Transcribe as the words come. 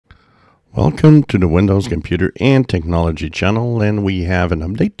Welcome to the Windows Computer and Technology channel, and we have an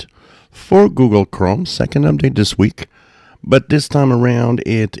update for Google Chrome, second update this week. But this time around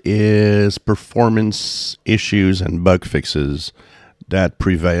it is performance issues and bug fixes that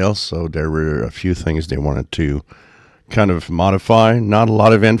prevail. So there were a few things they wanted to kind of modify. Not a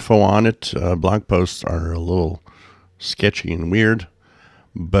lot of info on it. Blog posts are a little sketchy and weird,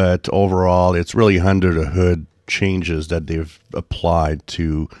 but overall it's really under the hood changes that they've applied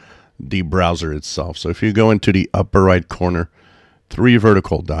to the browser itself. So if you go into the upper right corner, three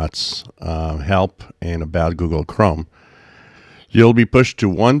vertical dots, help and about Google Chrome, you'll be pushed to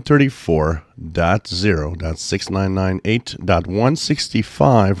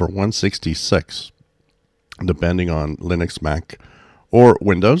 134.0.6998.165 or 166, depending on Linux, Mac, or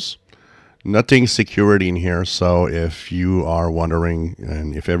Windows. Nothing security in here, so if you are wondering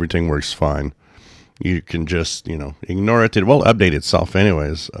and if everything works fine, you can just, ignore it. It will update itself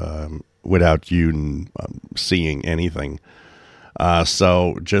anyways, without you seeing anything.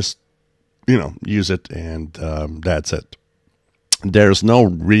 So just, use it, and that's it. There's no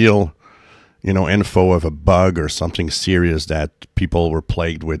real, info of a bug or something serious that people were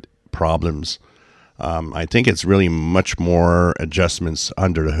plagued with problems. I think it's really much more adjustments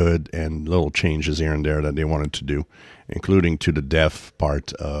under the hood and little changes here and there that they wanted to do, including to the dev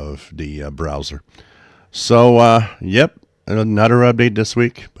part of the browser. So, yep, another update this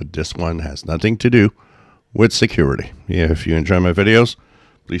week, but this one has nothing to do with security. If you enjoy my videos,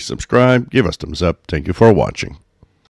 please subscribe, give us thumbs up. Thank you for watching.